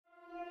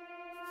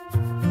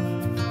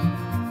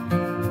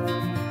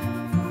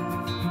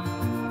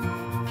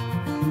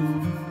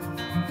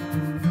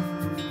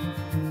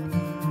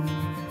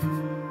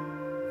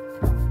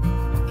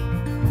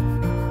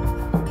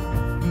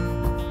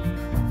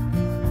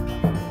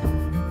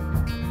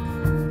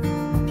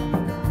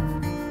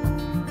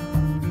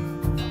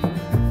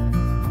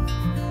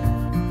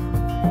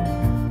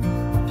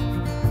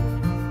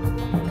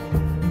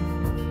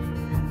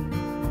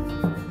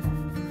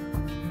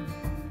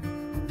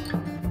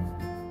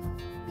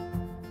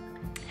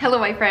Hello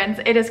my friends,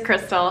 it is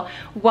Crystal.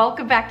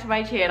 Welcome back to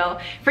my channel.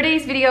 For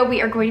today's video, we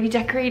are going to be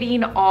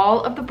decorating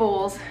all of the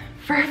bowls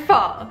for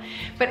fall.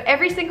 But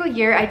every single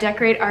year I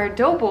decorate our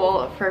dough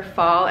bowl for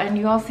fall and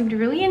you all seem to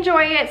really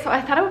enjoy it. So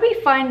I thought it would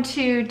be fun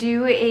to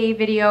do a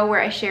video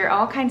where I share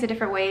all kinds of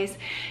different ways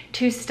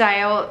to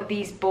style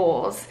these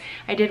bowls.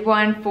 I did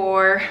one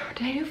for, what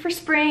did I do for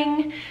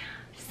spring,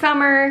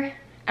 summer,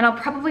 and I'll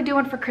probably do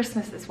one for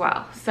Christmas as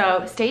well.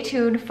 So stay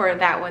tuned for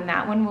that one.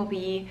 That one will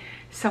be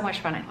so much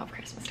fun. I love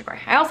Christmas decor.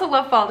 I also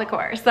love fall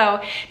decor.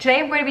 So today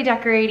I'm going to be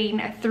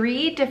decorating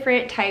 3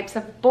 different types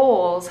of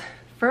bowls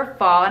for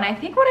fall. And I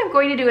think what I'm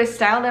going to do is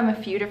style them a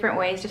few different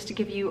ways just to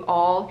give you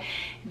all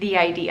the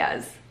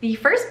ideas. The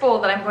first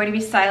bowl that I'm going to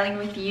be styling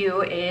with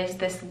you is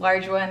this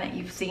large one that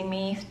you've seen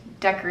me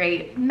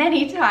decorate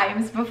many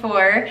times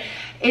before.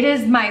 It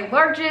is my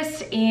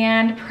largest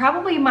and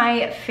probably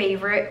my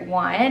favorite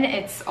one.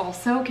 It's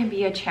also can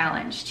be a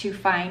challenge to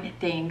find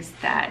things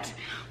that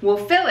will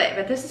fill it,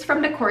 but this is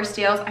from Decor.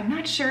 I'm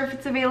not sure if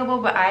it's available,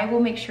 but I will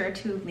make sure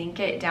to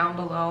link it down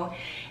below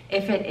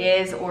if it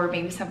is, or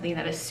maybe something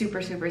that is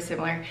super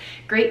similar.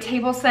 Great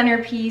table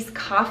centerpiece,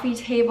 coffee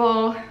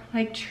table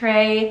like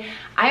tray.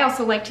 I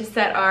also like to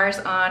set ours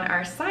on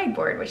our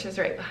sideboard, which is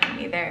right behind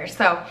me there.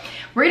 So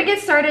we're gonna get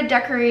started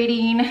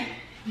decorating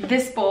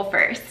this bowl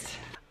first.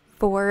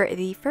 For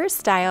the first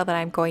style that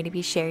I'm going to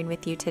be sharing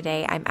with you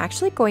today, I'm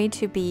actually going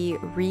to be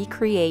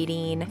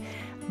recreating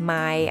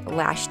my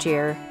last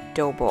year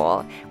dough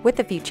bowl with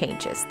a few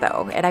changes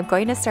though. And I'm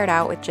going to start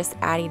out with just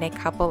adding a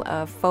couple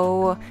of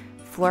faux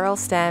floral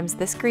stems.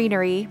 This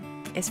greenery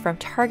is from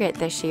Target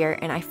this year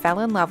and I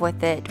fell in love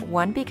with it,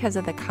 1 because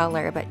of the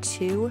color, but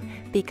 2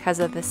 because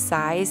of the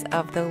size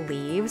of the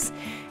leaves.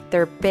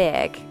 They're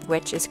big,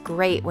 which is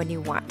great when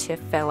you want to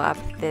fill up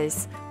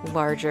this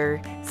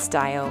larger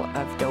style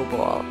of dough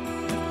bowl.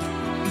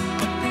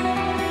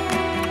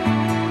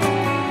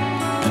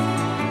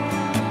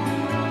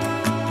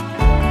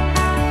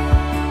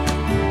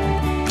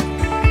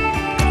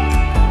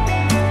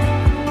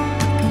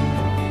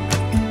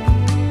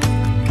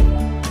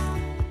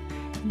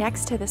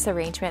 Next to this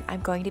arrangement,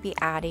 I'm going to be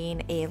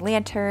adding a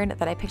lantern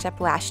that I picked up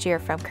last year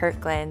from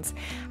Kirkland's.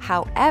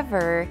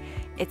 However,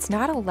 it's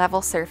not a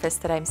level surface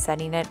that I'm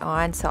setting it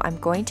on, so I'm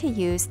going to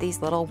use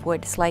these little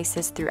wood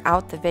slices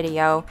throughout the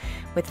video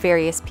with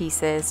various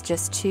pieces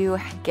just to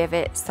give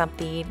it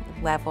something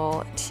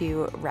level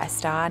to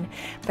rest on.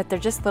 But they're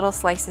just little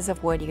slices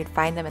of wood. You can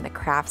find them in the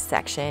crafts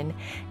section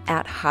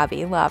at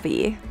Hobby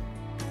Lobby.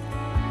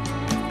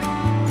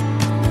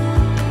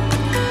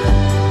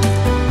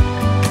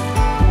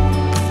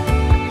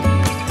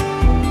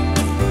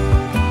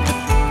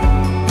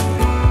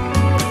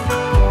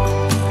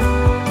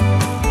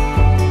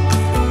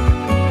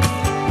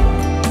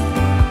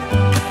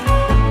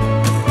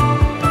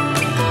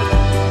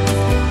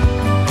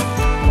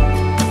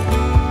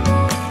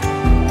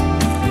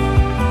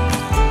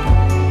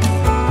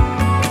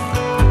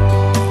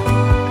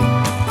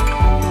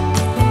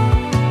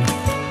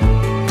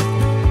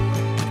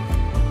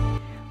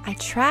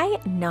 Try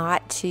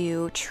not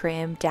to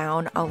trim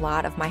down a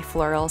lot of my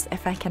florals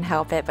if I can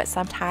help it, but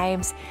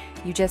sometimes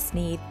you just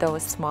need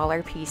those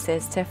smaller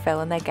pieces to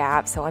fill in the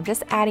gap. So I'm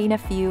just adding a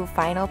few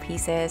final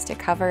pieces to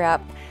cover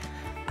up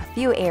a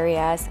few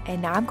areas.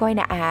 And now I'm going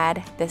to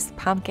add this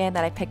pumpkin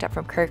that I picked up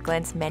from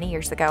Kirkland's many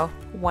years ago,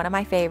 one of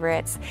my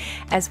favorites,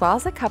 as well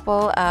as a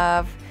couple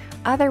of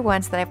other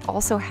ones that I've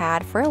also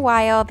had for a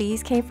while.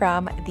 These came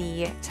from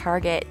the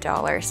Target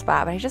dollar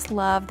spot, but I just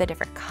love the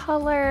different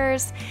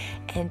colors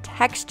and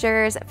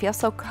textures. It feels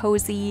so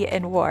cozy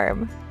and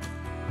warm.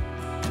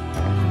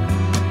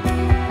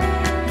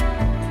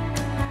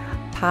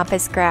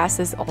 Pampas grass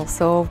is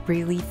also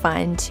really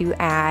fun to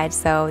add.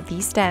 So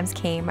these stems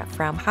came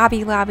from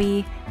Hobby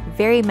Lobby.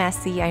 Very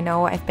messy. I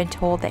know I've been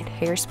told that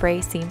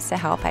hairspray seems to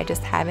help. I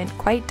just haven't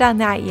quite done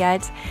that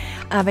yet.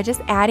 But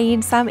just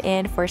adding some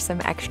in for some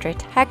extra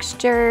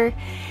texture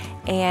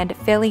and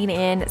filling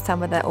in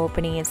some of the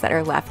openings that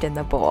are left in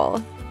the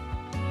bowl.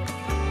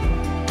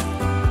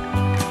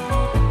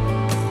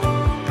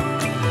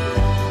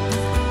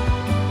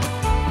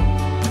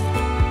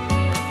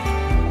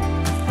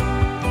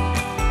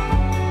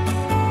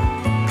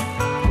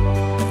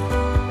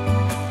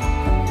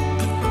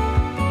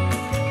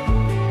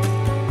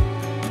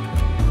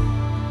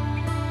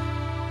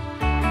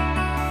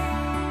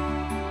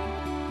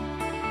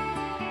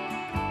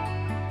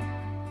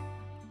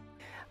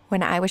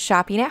 When I was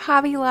shopping at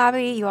Hobby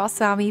Lobby, you all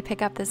saw me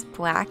pick up this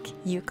black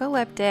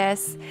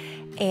eucalyptus,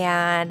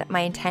 and my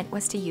intent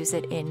was to use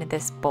it in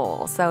this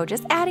bowl. So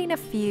just adding a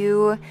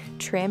few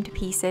trimmed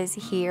pieces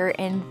here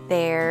and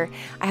there.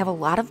 I have a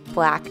lot of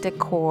black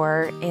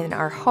decor in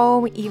our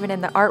home, even in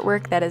the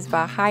artwork that is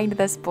behind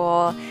this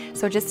bowl.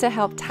 So just to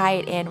help tie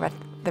it in with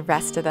the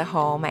rest of the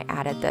home, I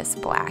added this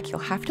black. You'll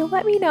have to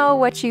let me know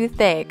what you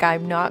think.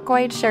 I'm not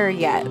quite sure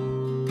yet.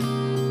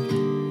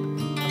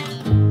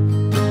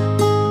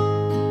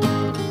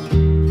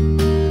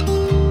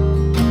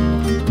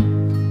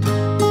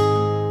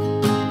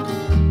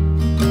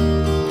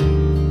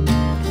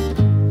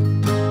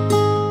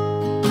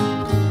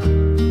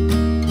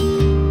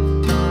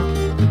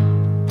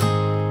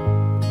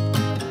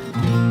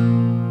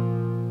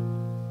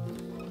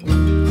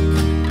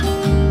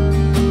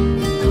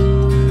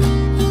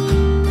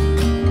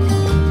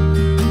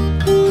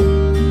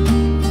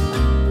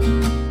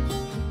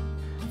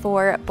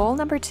 bowl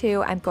number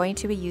 2, I'm going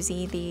to be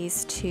using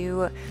these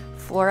 2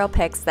 floral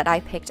picks that I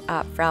picked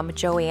up from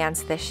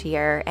Joann's this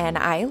year, and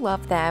I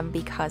love them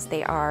because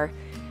they are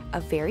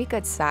a very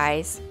good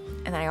size,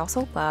 and I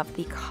also love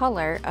the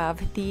color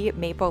of the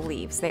maple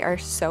leaves. They are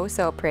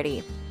so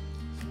pretty.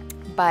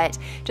 But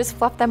just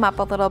fluff them up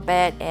a little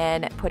bit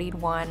and putting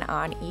one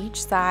on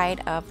each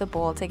side of the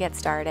bowl to get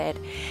started.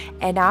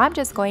 And now I'm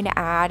just going to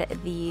add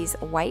these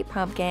white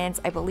pumpkins.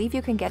 I believe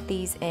you can get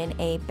these in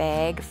a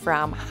bag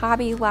from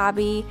Hobby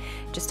Lobby,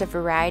 just a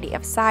variety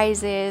of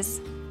sizes.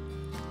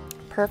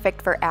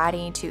 Perfect for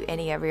adding to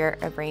any of your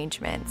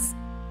arrangements.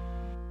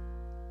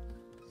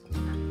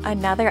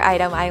 Another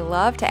item I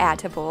love to add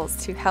to bowls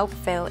to help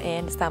fill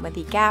in some of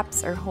the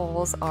gaps or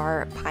holes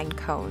are pine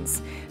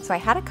cones. So I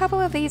had a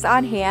couple of these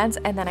on hand,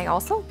 and then I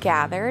also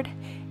gathered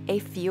a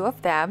few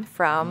of them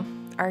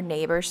from our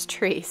neighbor's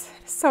trees.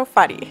 So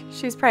funny.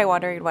 She was probably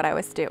wondering what I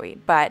was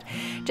doing, but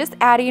just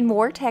adding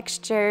more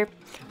texture.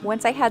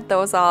 Once I had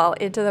those all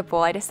into the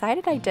bowl, I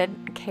decided I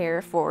didn't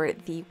care for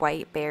the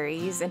white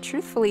berries, and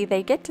truthfully,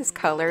 they get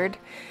discolored,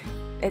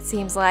 it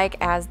seems like,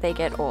 as they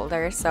get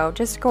older. So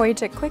just going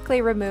to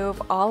quickly remove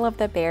all of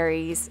the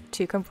berries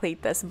to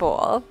complete this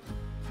bowl.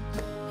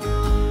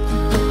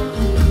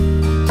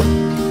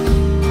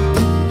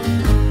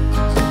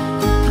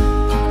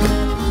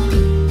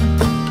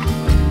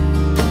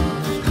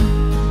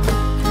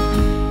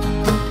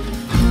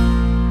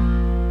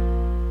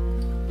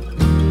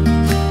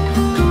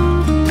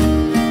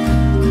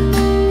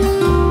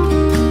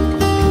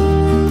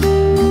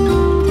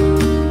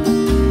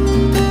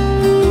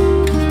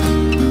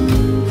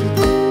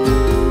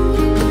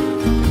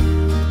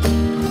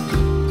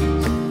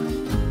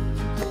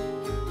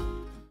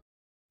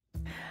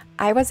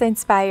 I was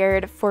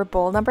inspired for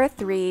bowl number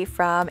 3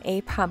 from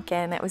a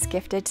pumpkin that was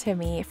gifted to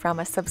me from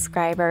a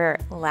subscriber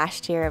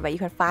last year, but you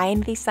can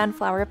find the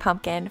sunflower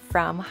pumpkin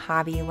from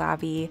Hobby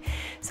Lobby.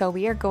 So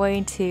we are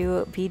going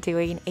to be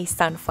doing a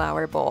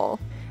sunflower bowl.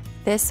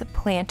 This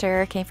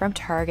planter came from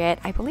Target.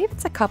 I believe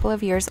it's a couple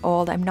of years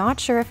old. I'm not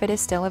sure if it is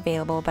still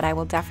available, but I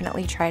will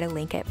definitely try to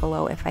link it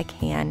below if I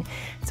can.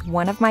 It's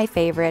one of my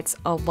favorites,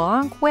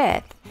 along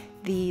with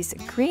these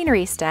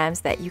greenery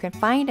stems that you can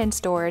find in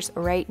stores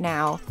right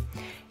now.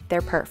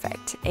 They're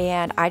perfect,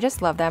 and I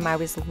just love them. I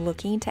was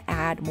looking to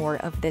add more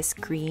of this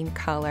green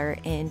color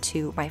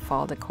into my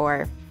fall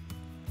decor.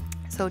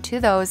 So to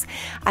those,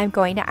 I'm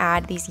going to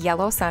add these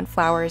yellow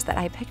sunflowers that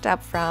I picked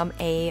up from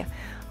a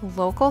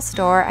local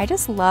store. I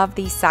just love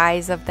the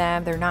size of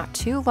them. They're not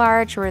too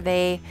large where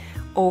they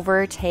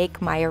overtake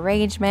my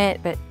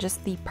arrangement, but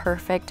just the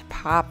perfect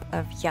pop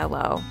of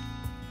yellow.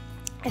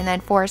 And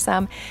then for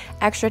some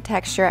extra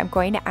texture, I'm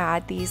going to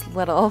add these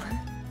little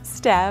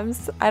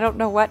stems. I don't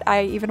know what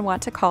I even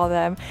want to call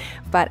them,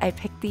 but I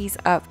picked these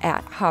up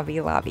at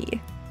Hobby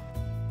Lobby.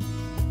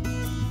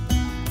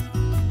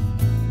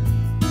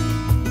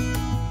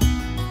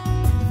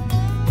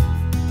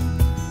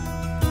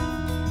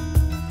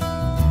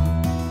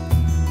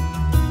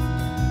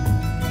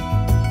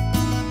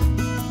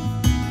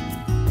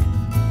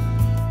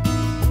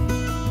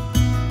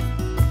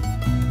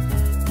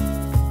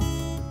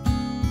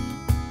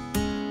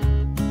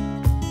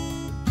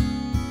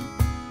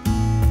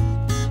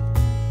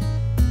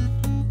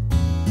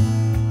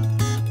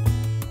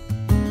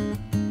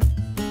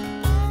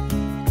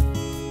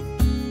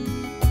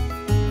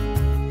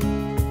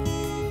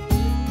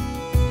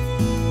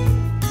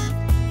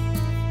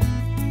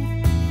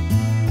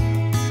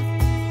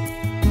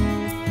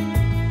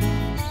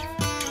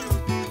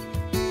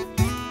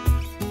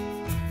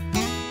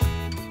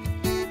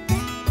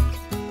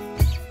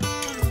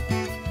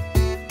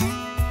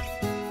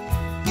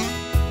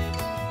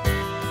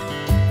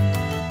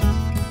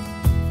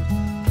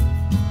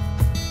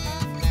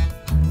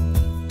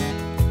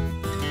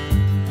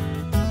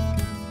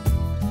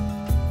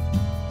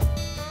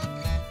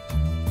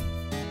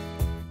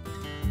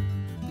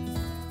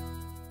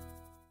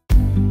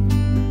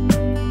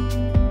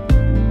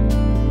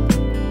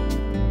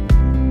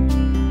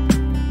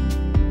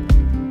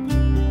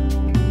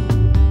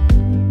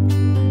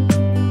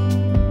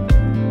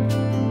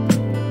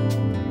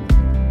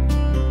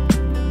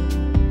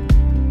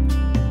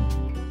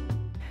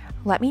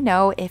 Let me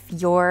know if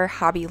your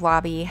Hobby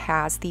Lobby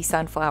has the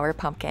sunflower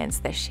pumpkins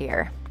this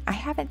year. I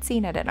haven't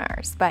seen it in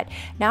ours, but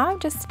now I'm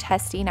just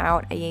testing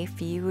out a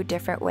few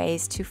different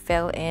ways to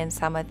fill in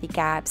some of the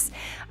gaps.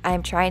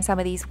 I'm trying some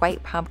of these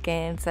white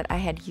pumpkins that I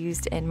had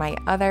used in my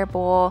other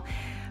bowl,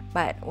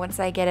 but once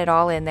I get it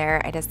all in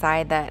there, I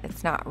decide that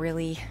it's not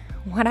really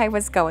what I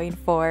was going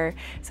for.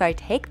 So I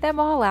take them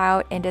all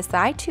out and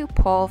decide to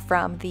pull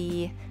from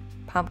the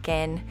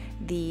pumpkin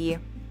the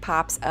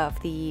pops of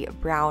the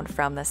brown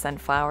from the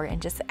sunflower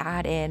and just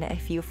add in a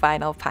few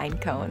final pine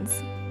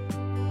cones.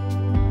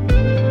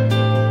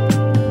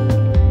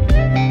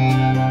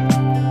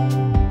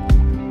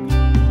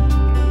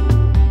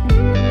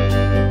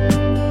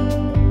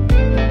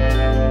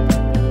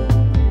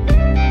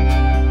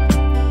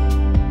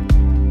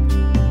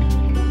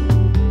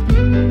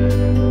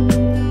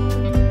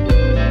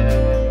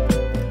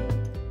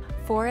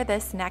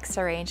 this next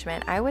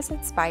arrangement, I was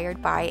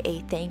inspired by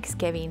a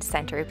Thanksgiving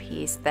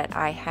centerpiece that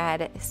I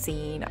had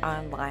seen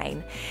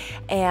online.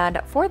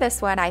 And for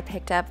this one, I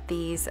picked up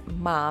these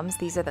mums.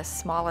 These are the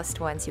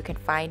smallest ones you can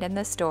find in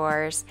the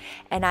stores.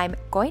 And I'm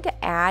going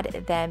to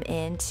add them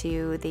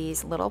into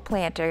these little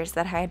planters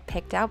that I had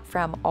picked up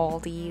from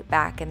Aldi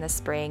back in the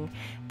spring.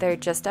 They're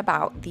just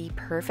about the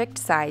perfect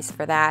size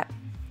for that.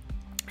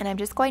 And I'm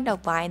just going to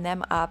line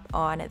them up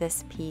on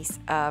this piece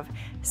of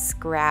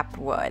scrap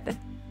wood.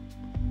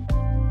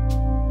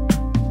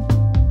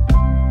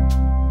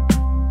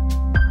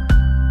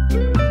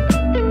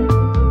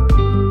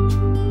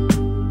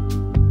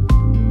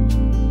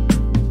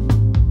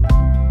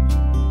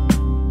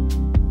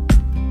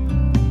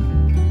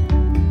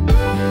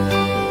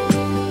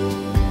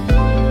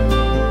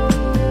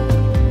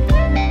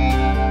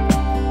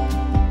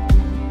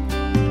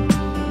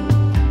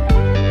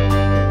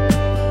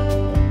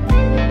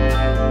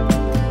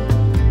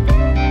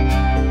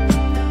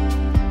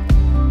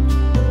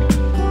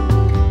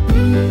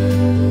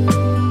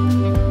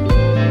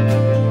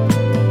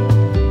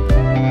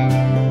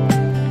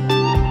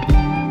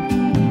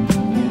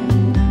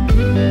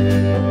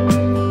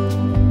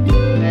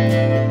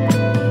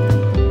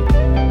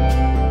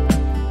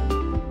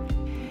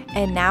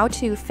 And now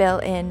to fill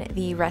in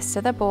the rest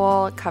of the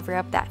bowl, cover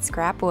up that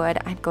scrap wood,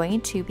 I'm going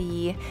to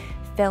be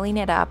filling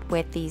it up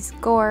with these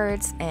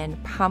gourds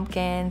and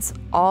pumpkins,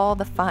 all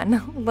the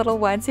fun little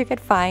ones you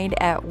could find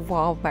at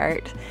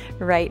Walmart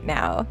right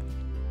now.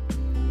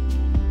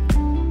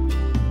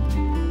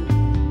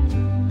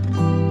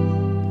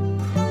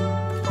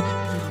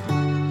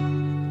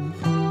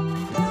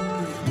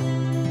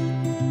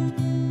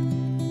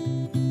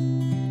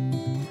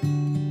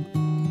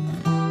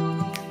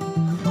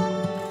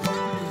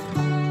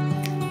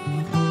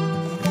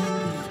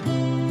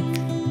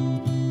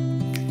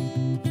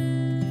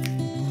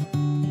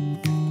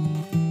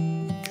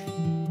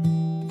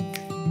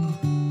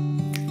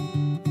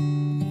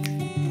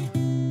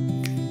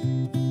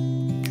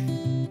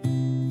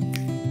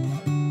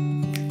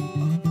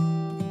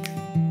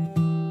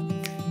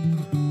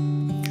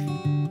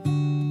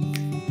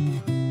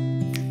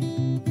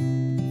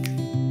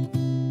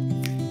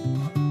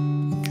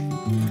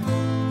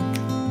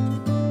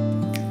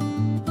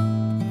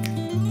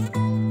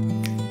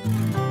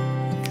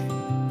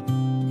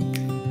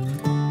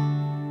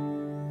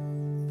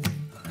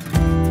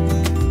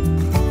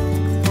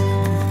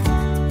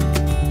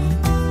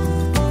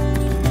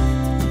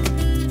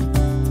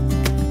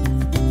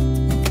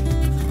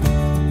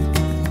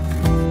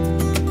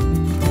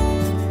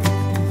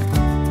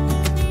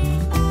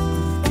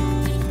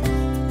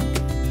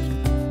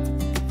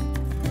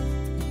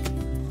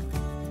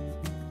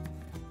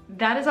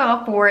 That is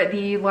all for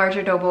the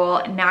larger dough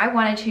bowl. Now I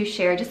wanted to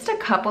share just a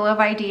couple of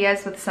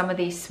ideas with some of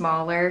these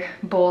smaller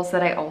bowls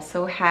that I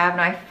also have.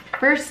 Now I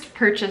first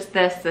purchased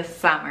this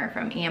summer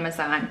from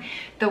Amazon.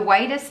 The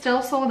white is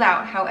still sold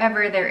out.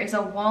 However, there is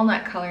a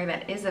walnut color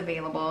that is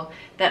available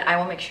that I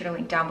will make sure to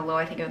link down below.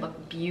 I think it would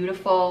look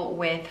beautiful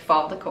with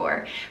fall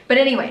decor. But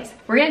anyways,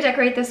 we're gonna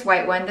decorate this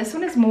white one. This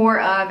one is more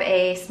of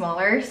a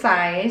smaller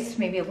size,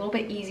 maybe a little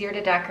bit easier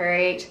to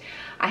decorate.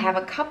 I have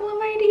a couple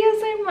of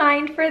ideas in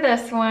mind for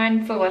this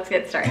one, so let's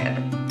get started.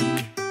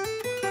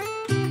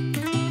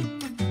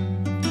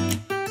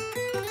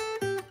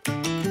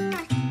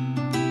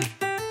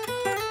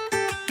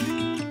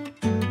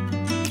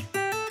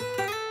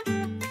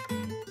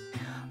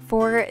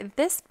 For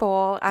this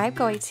bowl, I'm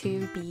going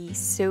to be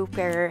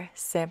super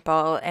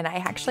simple, and I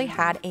actually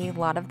had a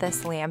lot of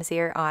this lamb's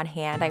ear on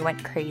hand. I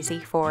went crazy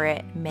for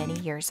it many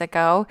years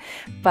ago,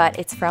 but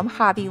it's from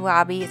Hobby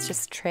Lobby. It's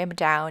just trimmed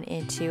down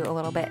into a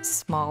little bit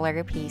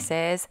smaller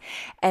pieces,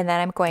 and then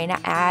I'm going to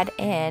add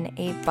in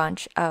a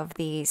bunch of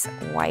these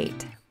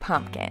white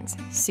pumpkins.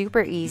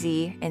 Super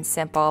easy and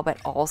simple, but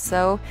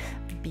also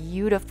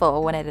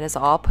beautiful when it is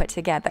all put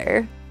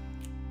together.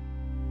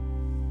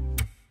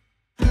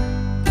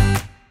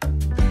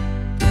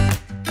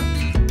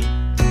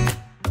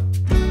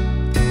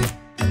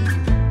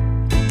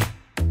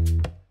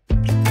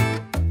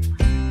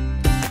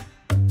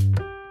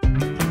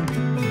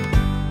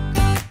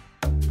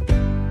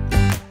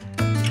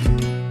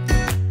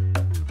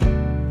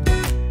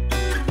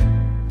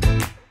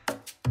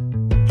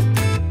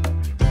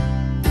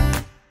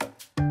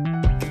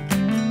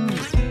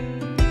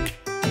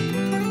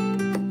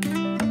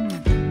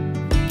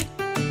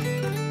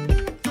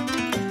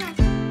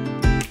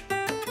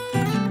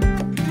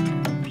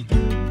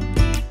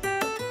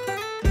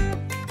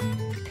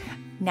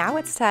 Now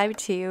it's time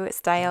to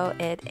style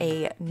it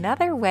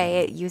another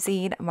way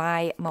using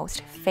my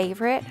most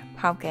favorite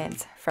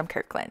pumpkins from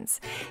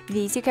Kirkland's.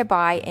 These you could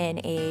buy in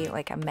a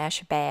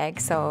mesh bag,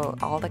 so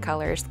all the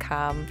colors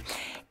come,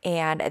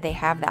 and they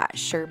have that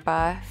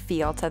Sherpa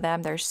feel to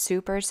them. They're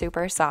super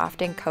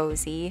soft and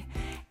cozy,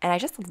 and I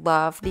just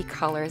love the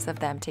colors of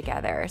them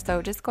together.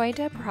 So just going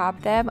to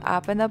prop them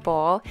up in the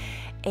bowl,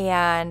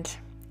 and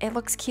it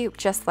looks cute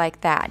just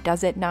like that,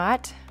 does it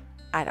not?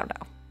 I don't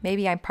know.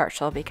 maybe I'm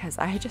partial because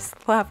I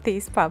just love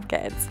these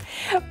pumpkins.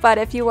 But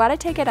if you want to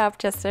take it up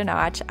just a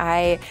notch,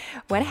 I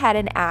went ahead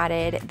and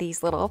added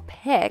these little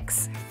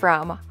picks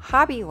from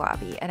Hobby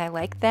Lobby. And I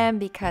like them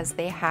because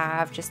they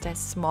have just a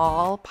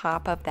small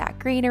pop of that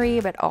greenery,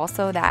 but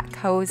also that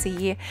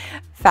cozy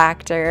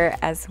factor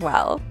as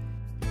well.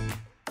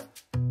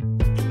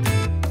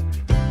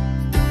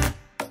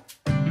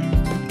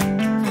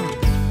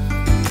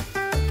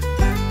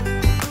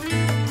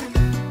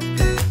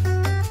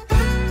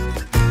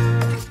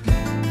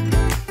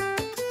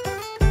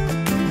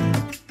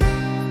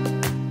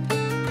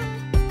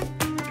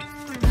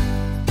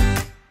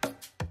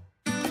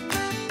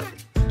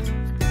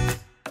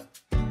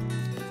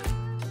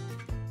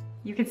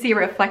 You can see a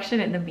reflection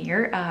in the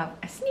mirror of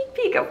a sneak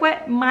peek of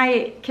what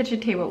my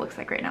kitchen table looks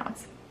like right now.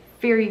 It's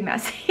very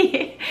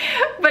messy,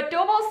 but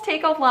domos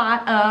take a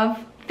lot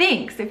of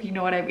things, if you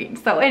know what I mean.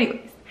 So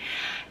anyways,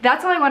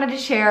 that's all I wanted to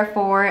share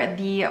for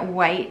the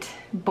white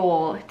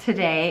bowl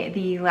today.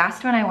 The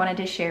last one I wanted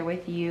to share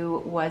with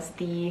you was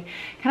the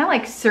kind of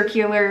like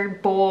circular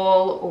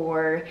bowl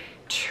or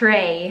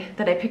tray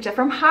that I picked up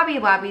from Hobby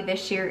Lobby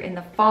this year in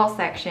the fall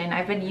section.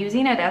 I've been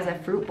using it as a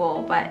fruit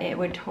bowl, but it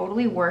would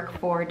totally work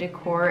for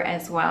decor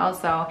as well.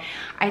 So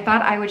I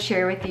thought I would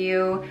share with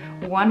you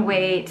one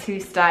way to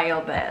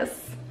style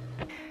this.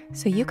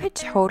 So you could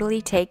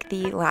totally take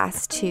the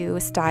last two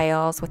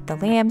styles with the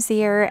lamb's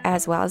ear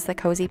as well as the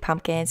cozy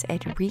pumpkins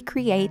and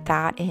recreate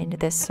that in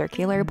this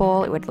circular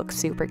bowl. It would look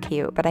super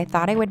cute, but I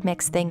thought I would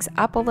mix things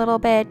up a little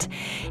bit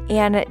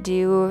and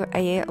do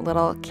a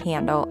little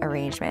candle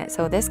arrangement.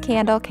 So this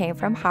candle came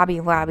from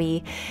Hobby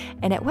Lobby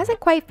and it wasn't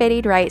quite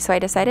fitting right, so I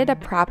decided to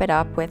prop it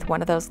up with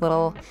one of those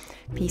little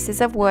pieces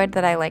of wood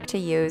that I like to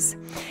use.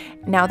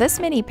 Now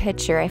this mini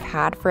pitcher I've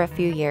had for a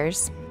few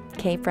years,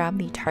 came from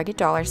the Target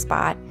dollar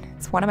spot.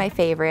 It's one of my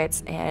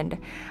favorites, and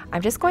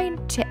I'm just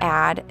going to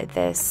add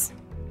this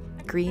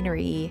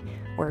greenery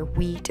or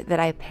wheat that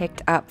I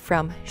picked up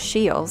from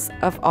Shields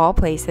of all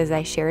places.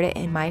 I shared it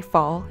in my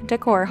fall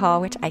decor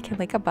haul, which I can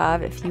link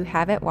above if you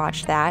haven't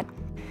watched that.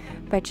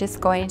 But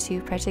just going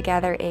to put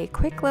together a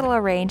quick little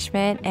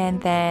arrangement,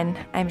 and then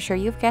I'm sure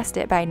you've guessed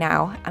it by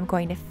now, I'm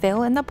going to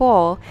fill in the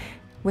bowl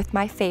with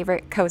my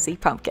favorite cozy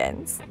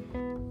pumpkins.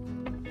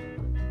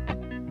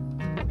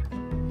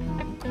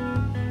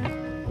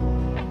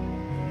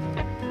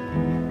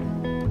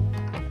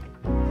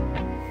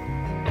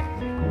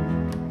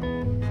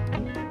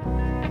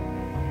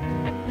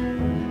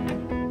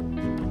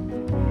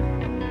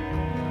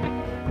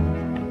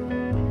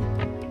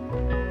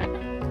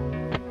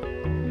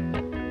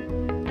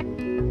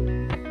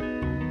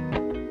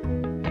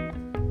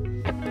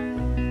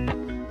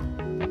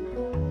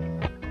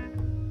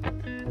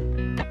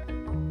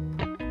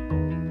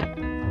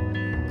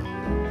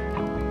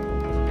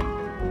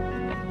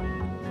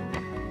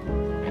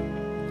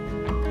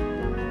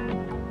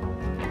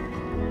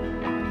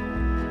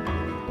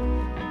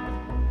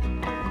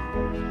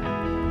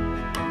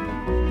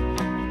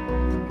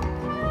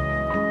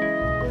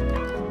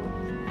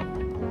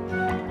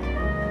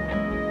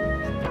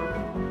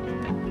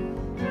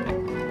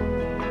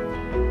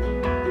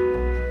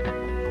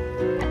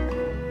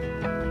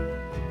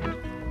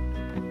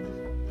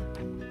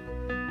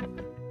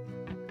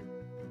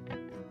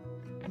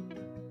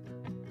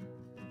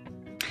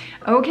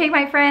 Okay,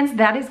 my friends,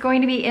 that is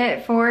going to be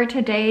it for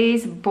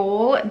today's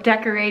bowl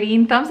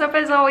decorating. Thumbs up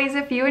as always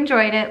if you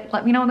enjoyed it.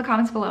 Let me know in the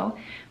comments below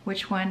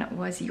which one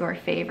was your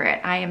favorite.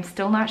 I am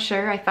still not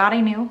sure. I thought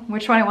I knew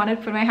which one I wanted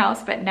to put in my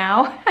house, but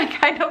now I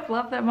kind of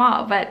love them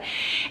all. But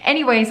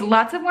anyways,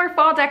 lots of more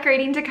fall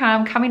decorating to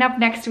come. Coming up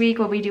next week,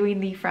 we'll be doing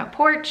the front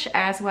porch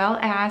as well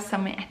as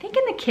some, I think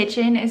in the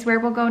kitchen is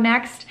where we'll go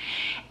next,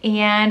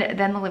 and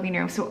then the living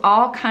room. So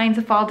all kinds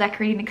of fall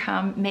decorating to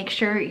come. Make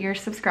sure you're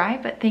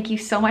subscribed, but thank you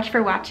so much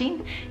for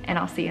watching, and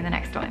I'll see you in the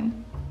next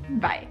one.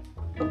 Bye.